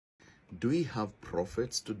Do we have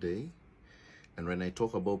prophets today? And when I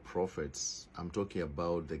talk about prophets, I'm talking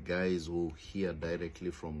about the guys who hear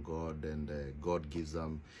directly from God, and God gives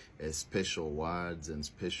them special words and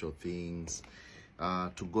special things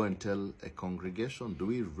to go and tell a congregation. Do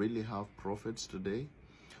we really have prophets today?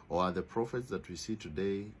 Or are the prophets that we see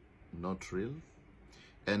today not real?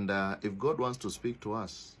 And if God wants to speak to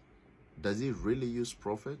us, does he really use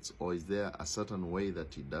prophets, or is there a certain way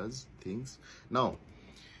that he does things? Now,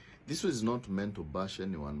 this is not meant to bash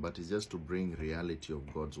anyone, but it's just to bring reality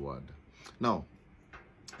of God's word. Now,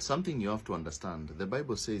 something you have to understand, the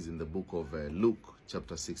Bible says in the book of Luke,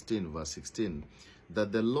 chapter 16, verse 16,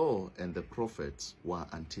 that the law and the prophets were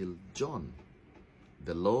until John.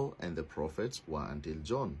 The law and the prophets were until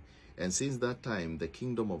John. And since that time, the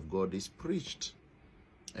kingdom of God is preached,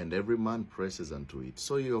 and every man presses unto it.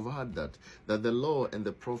 So you have heard that the law and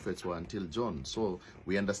the prophets were until John. So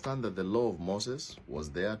we understand that the law of Moses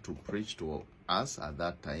was there to preach to us at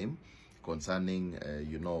that time concerning,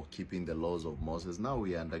 keeping the laws of Moses. Now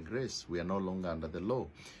we are under grace. We are no longer under the law.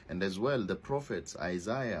 And as well, the prophets,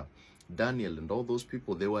 Isaiah, Daniel, and all those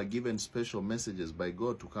people, they were given special messages by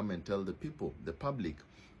God to come and tell the people, the public.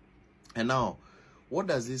 And now, what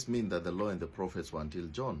does this mean that the law and the prophets were until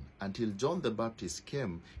John? Until John the Baptist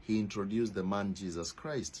came, he introduced the man Jesus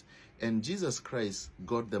Christ. And Jesus Christ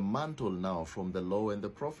got the mantle now from the law and the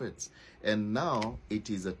prophets. And now it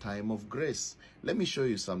is a time of grace. Let me show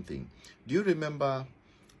you something. Do you remember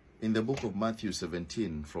in the book of Matthew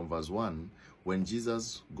 17 from verse 1, when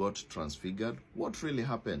Jesus got transfigured? What really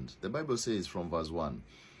happened? The Bible says from verse 1,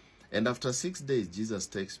 and after 6 days Jesus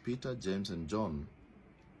takes Peter, James, and John,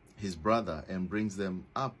 his brother, and brings them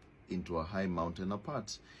up into a high mountain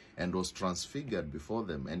apart, and was transfigured before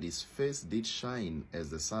them, and his face did shine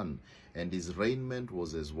as the sun, and his raiment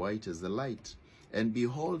was as white as the light. And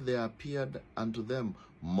behold, there appeared unto them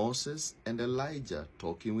Moses and Elijah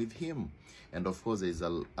talking with him. And of course, there is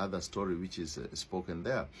another story which is spoken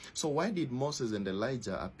there. So why did Moses and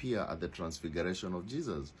Elijah appear at the transfiguration of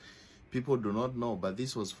Jesus? People do not know, but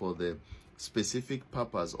this was for the specific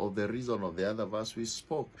purpose or the reason of the other verse we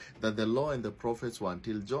spoke, that the law and the prophets were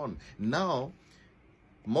until John. Now,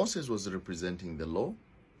 Moses was representing the law,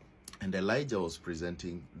 and Elijah was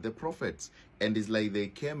presenting the prophets. And it's like they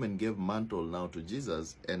came and gave mantle now to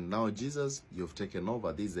Jesus, and now Jesus, you've taken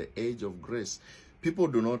over. This is the age of grace. People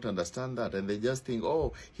do not understand that, and they just think,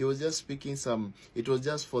 oh, he was just speaking it was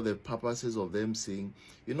just for the purposes of them seeing.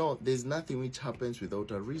 There's nothing which happens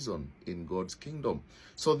without a reason in God's kingdom.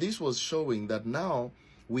 So this was showing that now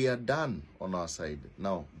we are done on our side.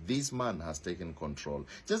 Now, this man has taken control.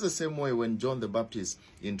 Just the same way when John the Baptist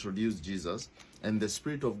introduced Jesus, and the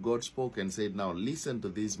Spirit of God spoke and said, now listen to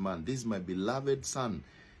this man. This is my beloved son.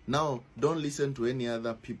 Now, don't listen to any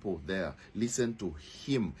other people there. Listen to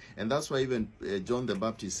him. And that's why even John the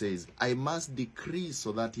Baptist says, I must decrease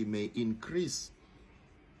so that he may increase.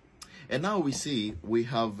 And now we see we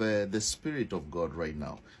have the Spirit of God right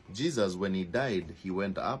now. Jesus, when he died, he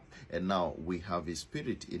went up, and now we have his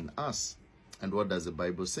Spirit in us. And what does the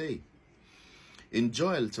Bible say? In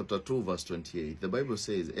Joel chapter 2 verse 28, the Bible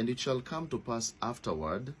says, and it shall come to pass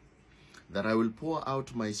afterward that I will pour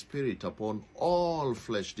out my Spirit upon all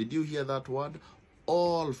flesh. Did you hear that word?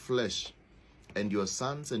 All flesh. And your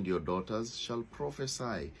sons and your daughters shall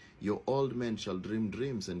prophesy. Your old men shall dream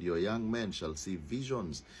dreams, and your young men shall see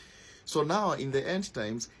visions. So now in the end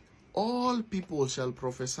times, all people shall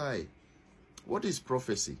prophesy. What is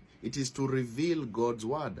prophecy? It is to reveal God's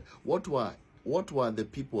word. What were the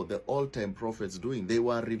people, the all-time prophets, doing? They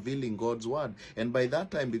were revealing God's word. And by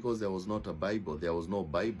that time, because there was not a Bible, there was no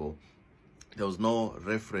Bible, there was no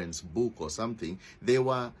reference book or something, they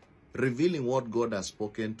were revealing what God has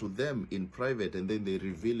spoken to them in private, and then they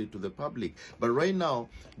reveal it to the public. But right now,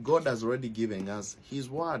 God has already given us his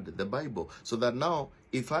word, the Bible, so that now,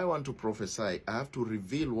 if I want to prophesy, I have to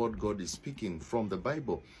reveal what God is speaking from the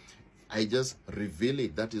Bible. I just reveal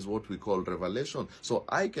it. That is what we call revelation. So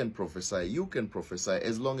I can prophesy, you can prophesy.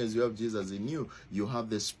 As long as you have Jesus in you, you have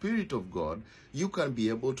the Spirit of God, you can be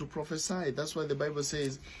able to prophesy. That's why the Bible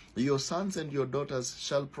says, your sons and your daughters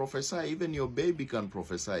shall prophesy. Even your baby can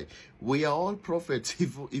prophesy. We are all prophets.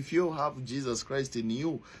 If you have Jesus Christ in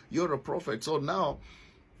you, you're a prophet. So now,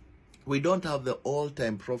 we don't have the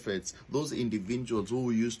all-time prophets, those individuals who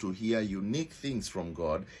used to hear unique things from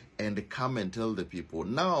God and come and tell the people.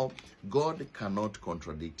 Now, God cannot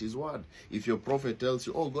contradict his word. If your prophet tells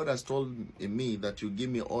you, oh, God has told me that you give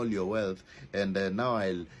me all your wealth, and now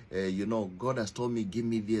God has told me, give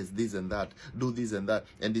me this and that, do this and that,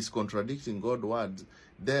 and it's contradicting God's word,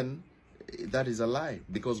 then that is a lie,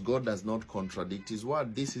 because God does not contradict his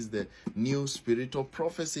word. This is the new spirit of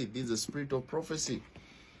prophecy. This is the spirit of prophecy.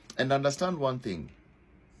 And understand one thing.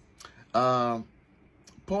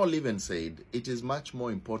 Paul even said it is much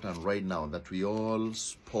more important right now that we all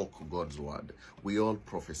spoke God's word. We all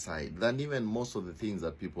prophesied than even most of the things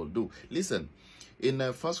that people do. Listen, in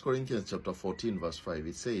 1 Corinthians chapter 14 verse 5,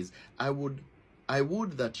 it says, I would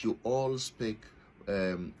that you all spake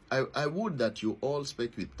I would that you all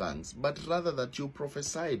spake with tongues, but rather that you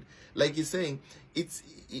prophesied. Like he's saying,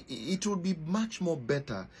 it would be much more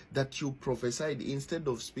better that you prophesied instead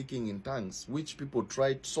of speaking in tongues, which people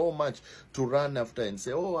tried so much to run after and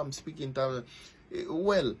say, oh, I'm speaking in tongues.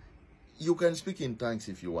 Well, you can speak in tongues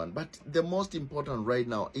if you want, but the most important right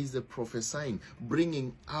now is the prophesying,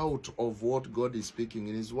 bringing out of what God is speaking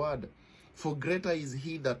in his word. For greater is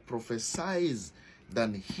he that prophesies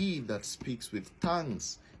than he that speaks with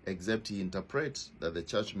tongues, except he interprets, that the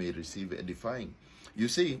church may receive edifying. You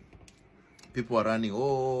see, people are running,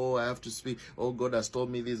 oh, I have to speak, oh, God has told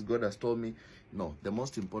me this, God has told me. No, the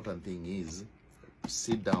most important thing is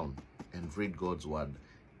sit down and read God's word.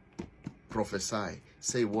 Prophesy,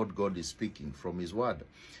 say what God is speaking from his word.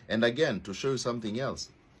 And again, to show you something else,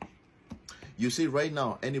 you see right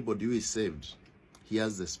now, anybody who is saved, he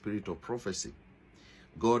has the spirit of prophecy.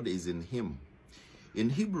 God is in him. In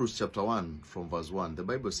Hebrews chapter 1 from verse 1, the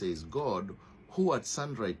Bible says, God, who at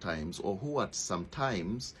sundry times, or who at some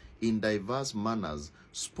times, in diverse manners,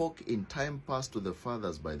 spoke in time past to the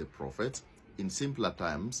fathers by the prophets, in simpler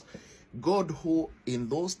times, God who in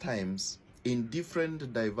those times, in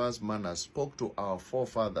different diverse manners, spoke to our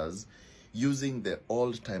forefathers using the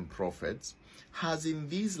old-time prophets, has in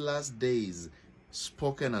these last days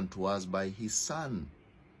spoken unto us by his Son,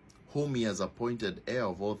 whom he has appointed heir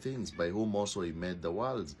of all things, by whom also he made the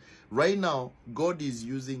worlds. Right now, God is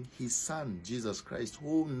using his Son, Jesus Christ,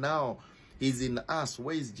 who now is in us.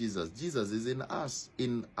 Where is Jesus? Jesus is in us,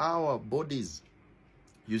 in our bodies.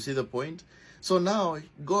 You see the point? So now,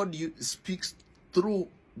 God speaks through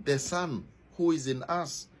the Son, who is in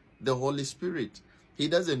us, the Holy Spirit. He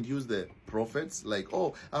doesn't use the prophets like,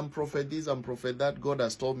 oh, I'm prophet this, I'm prophet that, God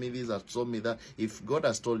has told me this, has told me that. If God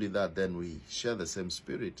has told you that, then we share the same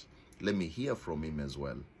spirit. Let me hear from him as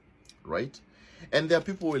well, right? And there are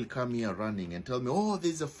people who will come here running and tell me, oh,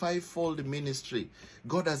 there's a fivefold ministry.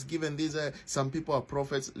 God has given these, some people are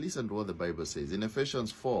prophets. Listen to what the Bible says. In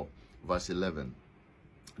Ephesians 4, verse 11,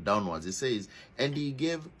 downwards, it says, and he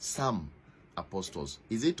gave some apostles.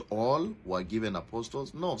 Is it all were given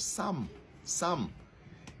apostles? No, some.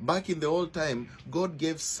 Back in the old time, God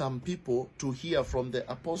gave some people to hear from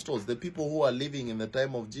the apostles, the people who are living in the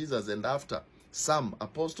time of Jesus and after. Some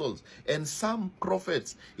apostles and some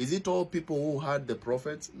prophets. Is it all people who heard the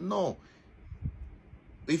prophets? No.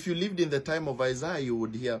 If you lived in the time of Isaiah, you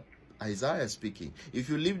would hear Isaiah speaking. If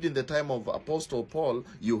you lived in the time of Apostle Paul,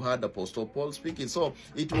 you heard Apostle Paul speaking. So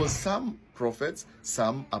it was some prophets,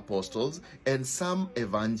 some apostles, and some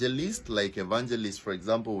evangelists. Like evangelists, for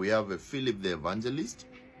example, we have Philip the evangelist,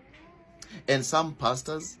 and some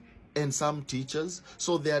pastors, and some teachers.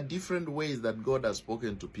 So there are different ways that God has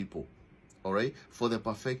spoken to people. All right, for the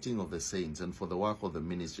perfecting of the saints and for the work of the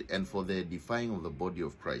ministry and for the edifying of the body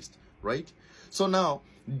of Christ, right? So now,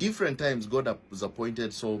 different times God has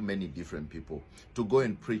appointed so many different people to go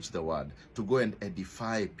and preach the word, to go and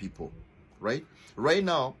edify people, right? Right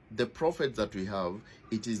now, the prophets that we have,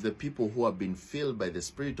 it is the people who have been filled by the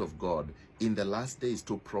Spirit of God in the last days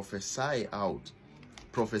to prophesy out,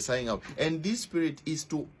 prophesying out. And this Spirit is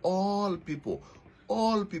to all people.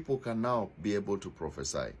 All people can now be able to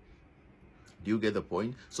prophesy. Do you get the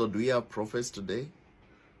point? So do we have prophets today?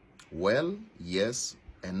 Well, yes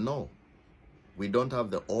and no. We don't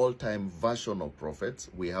have the all-time version of prophets.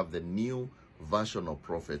 We have the new version of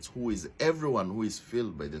prophets, who is everyone who is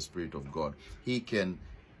filled by the Spirit of God. He can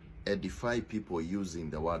edify people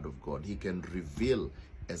using the word of God. He can reveal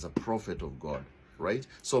as a prophet of God, right?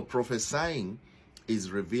 So prophesying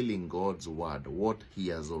is revealing God's word, what he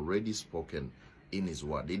has already spoken in his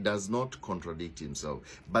word. It does not contradict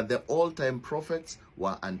himself. But the all-time prophets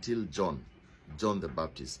were until John the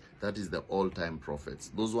Baptist. That is the all-time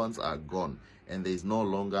prophets. Those ones are gone, and there is no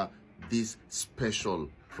longer these special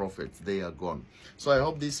prophets. They are gone. So I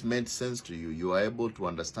hope this made sense to you. You are able to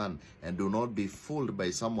understand, and do not be fooled by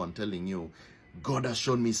someone telling you, God has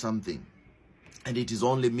shown me something, and it is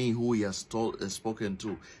only me who he has spoken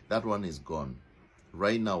to. That one is gone.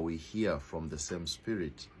 Right now we hear from the same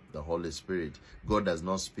Spirit, the Holy Spirit. God does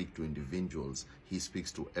not speak to individuals. He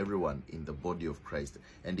speaks to everyone in the body of Christ.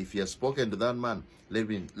 And if he has spoken to that man,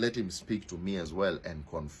 let him speak to me as well and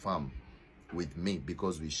confirm with me,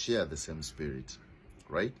 because we share the same Spirit,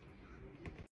 right?